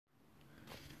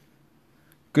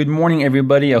Good morning,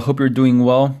 everybody. I hope you're doing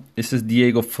well. This is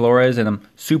Diego Flores, and I'm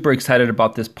super excited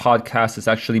about this podcast. It's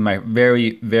actually my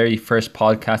very, very first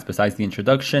podcast besides the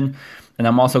introduction, and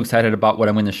I'm also excited about what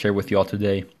I'm going to share with you all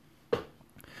today.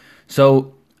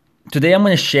 So, today I'm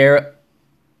going to share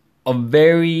a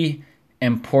very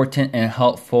important and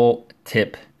helpful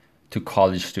tip to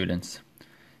college students,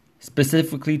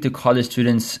 specifically to college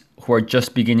students who are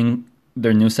just beginning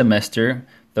their new semester,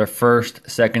 their first,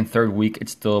 second, third week.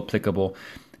 It's still applicable.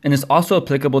 And it's also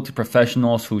applicable to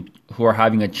professionals who are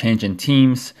having a change in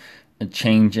teams, a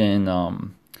change in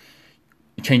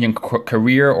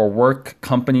career or work,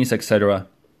 companies, etc.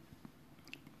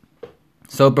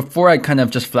 So before I kind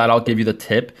of just flat out give you the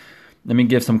tip, let me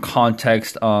give some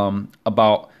context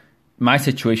about my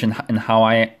situation and how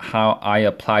I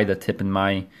apply the tip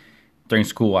during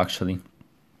school actually.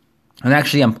 And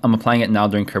actually I'm applying it now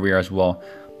during career as well.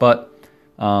 But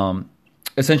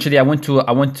essentially, I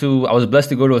was blessed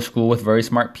to go to a school with very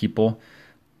smart people.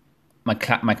 My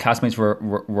classmates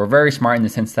were very smart in the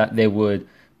sense that they would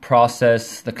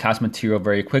process the class material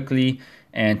very quickly.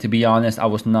 And to be honest, I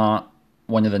was not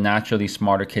one of the naturally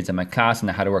smarter kids in my class, and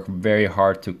I had to work very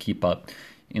hard to keep up.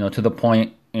 To the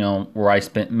point, where I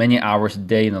spent many hours a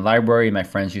day in the library. My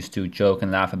friends used to joke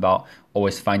and laugh about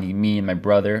always finding me and my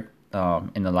brother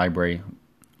in the library.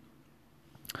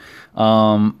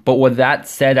 But with that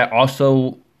said, I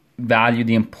also value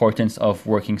the importance of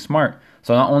working smart.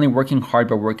 So not only working hard,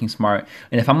 but working smart.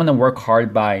 And if I'm going to work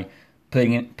hard by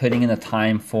putting in the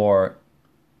time for,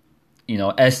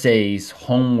 essays,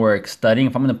 homework, studying,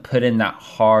 if I'm going to put in that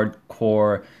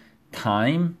hardcore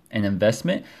time and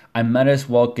investment, I might as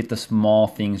well get the small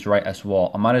things right as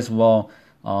well. I might as well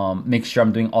make sure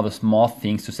I'm doing all the small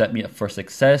things to set me up for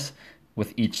success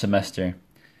with each semester.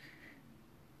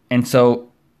 And so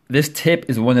this tip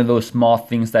is one of those small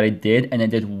things that I did, and it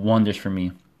did wonders for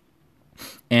me.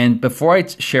 And before I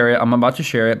share it, I'm about to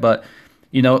share it, but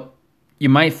you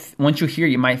might, once you hear it,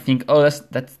 you might think, oh,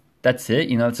 that's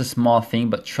it. It's a small thing,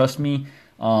 but trust me,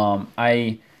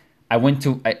 I went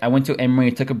to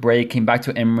Emory, took a break, came back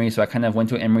to Emory, so I kind of went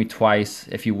to Emory twice,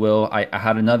 if you will. I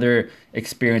had another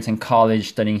experience in college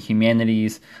studying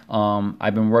humanities.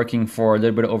 I've been working for a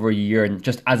little bit over a year, and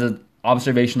just as an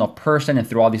observational person and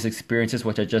through all these experiences,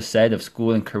 which I just said, of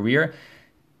school and career,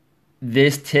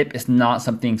 this tip is not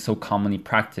something so commonly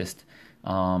practiced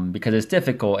because it's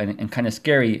difficult and kind of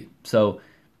scary. So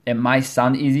it might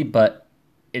sound easy, but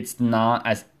it's not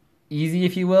as easy,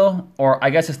 if you will, or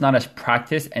I guess it's not as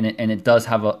practiced, and it does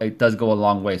go a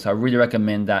long way. So I really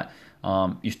recommend that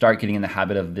you start getting in the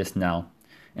habit of this now.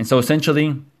 And so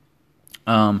essentially,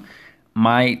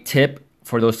 my tip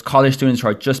for those college students who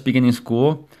are just beginning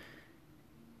school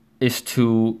is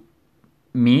to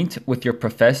meet with your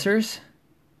professors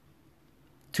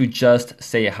to just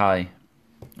say hi,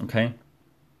 okay?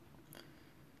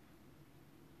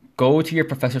 Go to your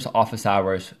professor's office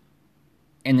hours,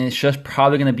 and it's just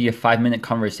probably going to be a 5-minute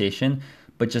conversation,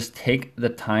 but just take the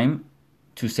time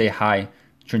to say hi,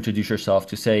 to introduce yourself,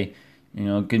 to say,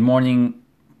 good morning,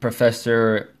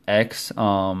 Professor X.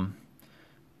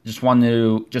 Just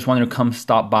wanted to come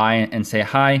stop by and say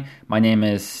hi. My name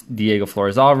is Diego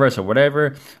Flores Alvarez or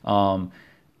whatever. I'm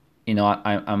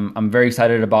very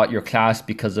excited about your class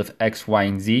because of X, Y,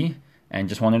 and Z, and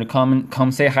just wanted to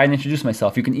come say hi and introduce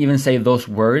myself. You can even say those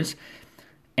words,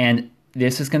 and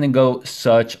this is going to go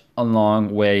such a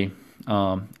long way.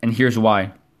 And here's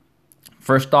why.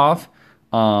 First off,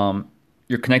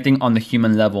 you're connecting on the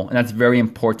human level, and that's very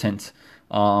important.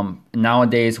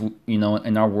 Nowadays,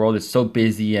 in our world, it's so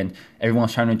busy and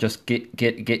everyone's trying to just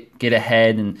get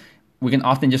ahead, and we can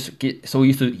often just get so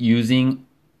used to using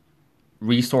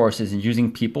resources and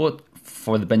using people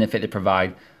for the benefit they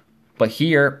provide. But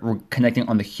here, we're connecting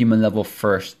on the human level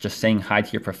first, just saying hi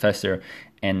to your professor,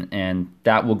 and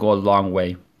that will go a long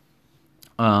way.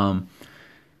 I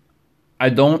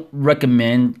don't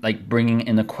recommend bringing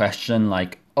in a question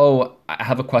like, oh, I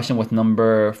have a question with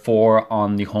number 4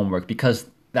 on the homework, because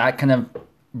that kind of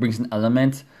brings an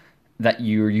element that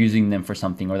you're using them for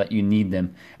something or that you need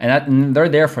them. And they're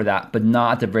there for that, but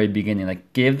not at the very beginning.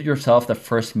 Give yourself the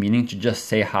first meeting to just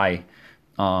say hi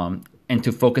and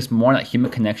to focus more on that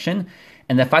human connection.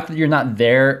 And the fact that you're not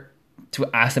there to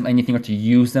ask them anything or to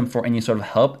use them for any sort of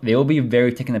help, they will be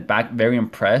very taken aback, very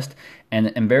impressed,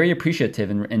 and very appreciative,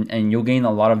 and you'll gain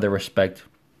a lot of their respect.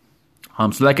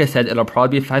 So like I said, it'll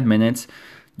probably be 5 minutes.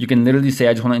 You can literally say,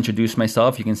 I just want to introduce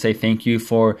myself. You can say, thank you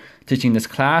for teaching this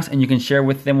class, and you can share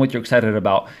with them what you're excited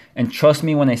about. And trust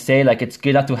me when I say, it's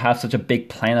good not to have such a big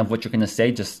plan of what you're going to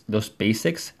say, just those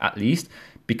basics at least,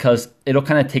 because it'll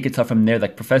kind of take itself from there.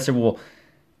 Professor will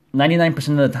 99%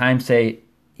 of the time say,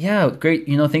 yeah, great.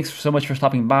 Thanks so much for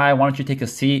stopping by. Why don't you take a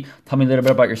seat? Tell me a little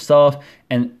bit about yourself.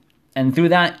 And through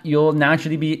that, you'll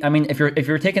naturally be, I mean, if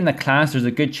you're taking the class, there's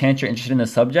a good chance you're interested in the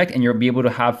subject and you'll be able to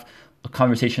have a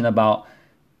conversation about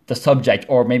the subject,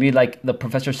 or maybe like the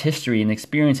professor's history and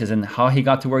experiences and how he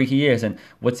got to where he is and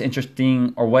what's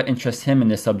interesting or what interests him in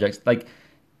this subject. Like,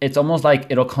 it's almost like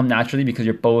it'll come naturally because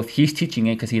he's teaching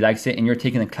it because he likes it and you're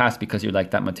taking the class because you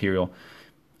like that material.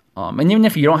 And even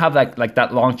if you don't have like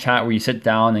that long chat where you sit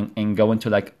down and go into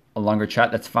like a longer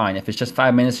chat, that's fine. If it's just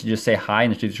 5 minutes to just say hi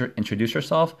and introduce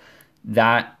yourself,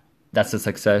 that's a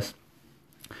success.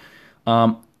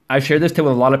 I've shared this tip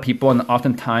with a lot of people, and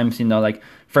oftentimes, like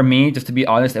for me, just to be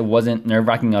honest, it wasn't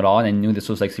nerve-wracking at all, and I knew this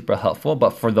was like super helpful.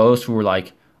 But for those who were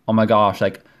like, oh my gosh,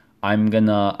 like I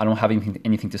don't have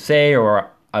anything to say,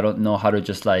 or I don't know how to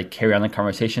just like carry on the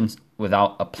conversations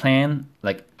without a plan.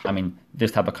 Like, I mean,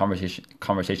 this type of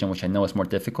conversation, which I know is more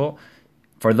difficult.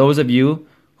 For those of you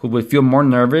who would feel more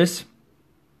nervous,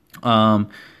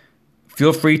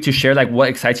 feel free to share like what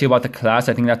excites you about the class.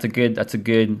 I think that's a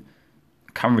good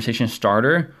conversation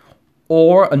starter.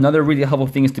 Or another really helpful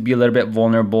thing is to be a little bit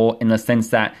vulnerable in the sense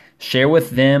that share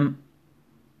with them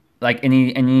like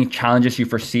any challenges you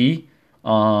foresee.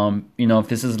 If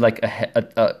this is like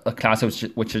a class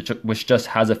which just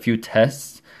has a few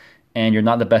tests and you're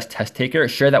not the best test taker,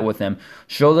 share that with them.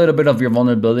 Show a little bit of your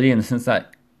vulnerability in the sense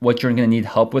that what you're going to need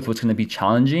help with, what's going to be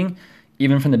challenging,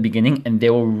 even from the beginning, and they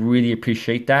will really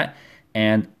appreciate that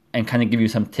and kind of give you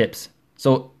some tips.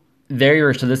 So there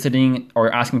you're soliciting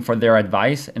or asking for their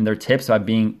advice and their tips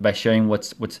by sharing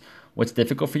what's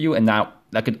difficult for you, and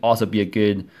that could also be a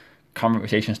good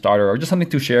conversation starter or just something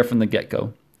to share from the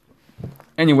get-go.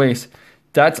 Anyways,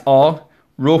 that's all.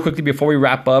 Real quickly before we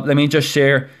wrap up, let me just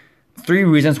share 3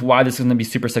 reasons why this is going to be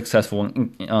super successful.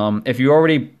 If you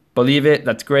already believe it,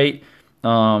 that's great.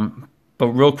 But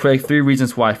real quick, 3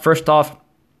 reasons why. First off,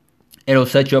 it'll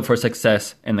set you up for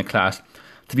success in the class.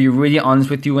 To be really honest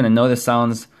with you, and I know this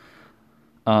sounds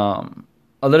a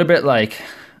little bit like,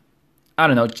 I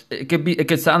don't know, it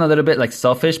could sound a little bit like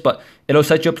selfish, but it'll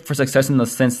set you up for success in the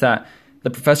sense that the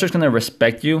professor's going to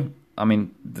respect you. I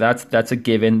mean, that's a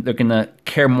given. They're going to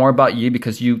care more about you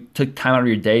because you took time out of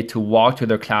your day to walk to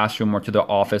their classroom or to their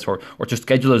office or to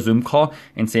schedule a Zoom call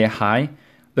and say hi.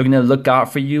 They're going to look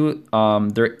out for you.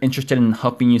 They're interested in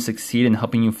helping you succeed and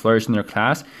helping you flourish in their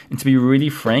class. And to be really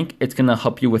frank, it's going to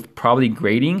help you with probably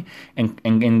grading and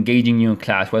engaging you in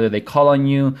class, whether they call on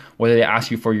you, whether they ask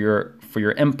you for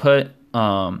your input,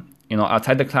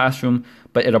 outside the classroom,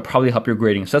 but it'll probably help your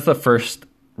grading. So that's the first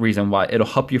reason why it'll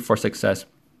help you for success.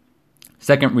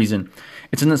 Second reason,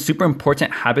 it's a super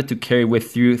important habit to carry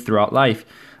with you throughout life.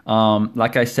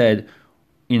 Like I said,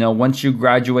 once you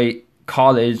graduate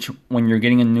college, when you're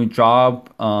getting a new job,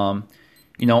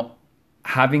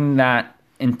 having that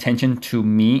intention to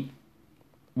meet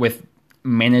with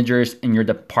managers in your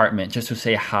department just to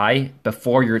say hi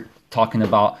before you're talking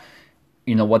about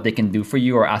what they can do for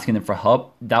you or asking them for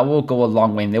help, that will go a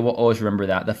long way, and they will always remember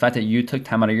that. The fact that you took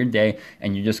time out of your day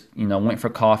and you just went for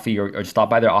coffee or stopped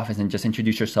by their office and just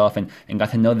introduced yourself and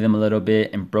got to know them a little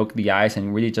bit and broke the ice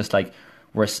and really just like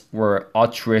were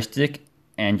altruistic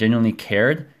and genuinely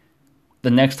cared. The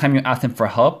next time you ask them for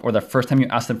help, or the first time you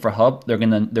ask them for help, you're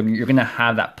gonna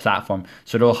have that platform,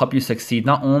 so it'll help you succeed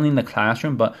not only in the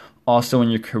classroom but also in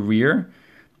your career,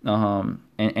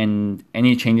 and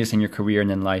any changes in your career and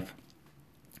in life.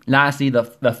 Lastly, the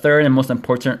third and most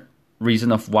important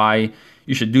reason of why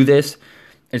you should do this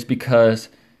is because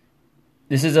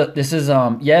this is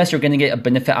yes, you're gonna get a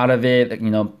benefit out of it.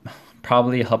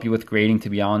 Probably help you with grading. To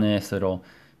be honest, it'll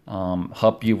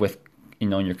help you with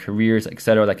in your careers,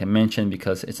 etc. Like I mentioned,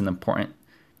 because it's an important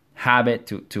habit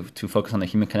to focus on the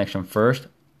human connection first.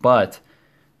 But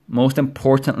most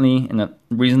importantly, and the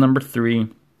reason number 3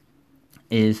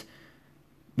 is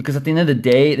because at the end of the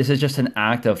day, this is just an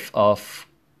act of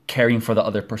caring for the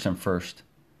other person first.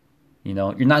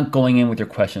 You're not going in with your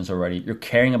questions already. You're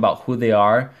caring about who they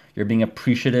are. You're being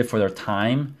appreciative for their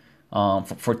time,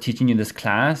 for teaching you this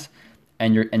class,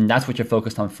 and that's what you're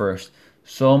focused on first.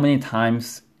 So many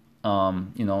times,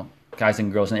 guys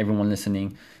and girls and everyone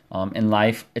listening, in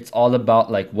life, it's all about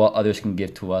like what others can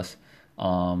give to us,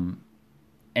 and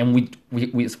we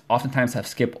oftentimes have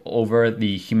skipped over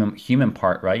the human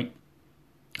part, right?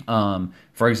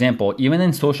 For example, even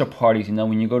in social parties,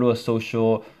 when you go to a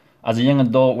social, as a young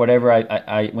adult, whatever,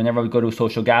 I whenever we go to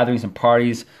social gatherings and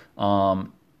parties,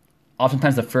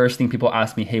 oftentimes the first thing people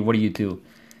ask me, hey, what do you do?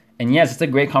 And yes, it's a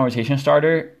great conversation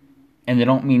starter, and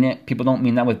people don't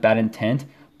mean that with bad intent,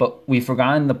 but we've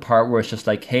forgotten the part where it's just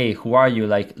like, hey, who are you?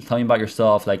 Like, tell me about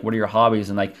yourself. Like, what are your hobbies?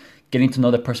 And like getting to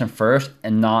know the person first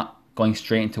and not going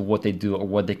straight into what they do or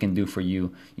what they can do for you,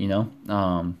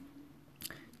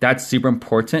 that's super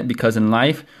important, because in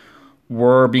life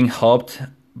we're being helped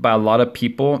by a lot of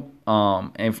people.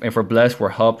 And if we're blessed,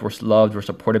 we're helped, we're loved, we're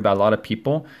supported by a lot of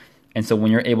people. And so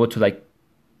when you're able to like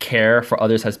care for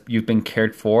others as you've been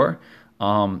cared for,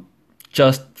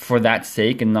 just for that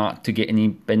sake and not to get any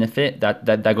benefit,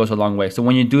 that goes a long way. So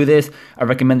when you do this, I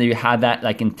recommend that you have that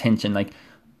like intention. Like,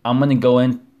 I'm gonna go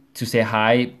in to say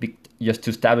hi, just to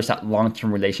establish that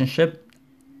long-term relationship,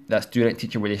 that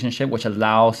student-teacher relationship, which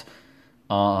allows,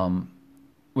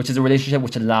 which is a relationship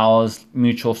which allows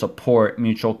mutual support,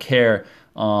 mutual care,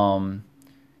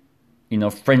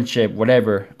 friendship,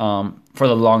 whatever, for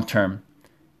the long term.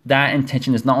 That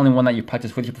intention is not only one that you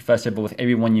practice with your professor, but with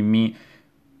everyone you meet.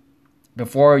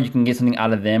 Before you can get something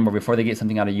out of them or before they get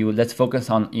something out of you, let's focus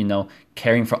on,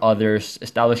 caring for others,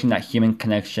 establishing that human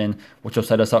connection, which will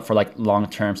set us up for like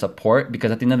long-term support.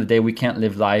 Because at the end of the day, we can't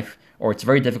live life, or it's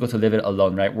very difficult to live it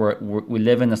alone, right? We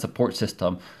live in a support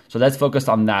system. So let's focus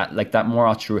on that, like that more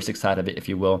altruistic side of it, if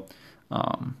you will.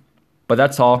 But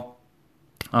that's all.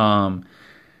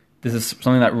 This is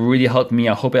something that really helped me.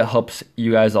 I hope it helps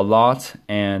you guys a lot.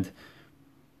 And,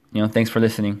 thanks for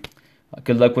listening.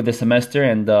 Good luck with the semester.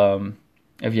 And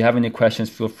if you have any questions,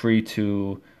 feel free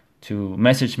to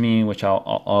message me, which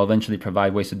I'll eventually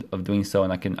provide ways of doing so,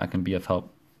 and I can be of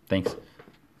help. Thanks.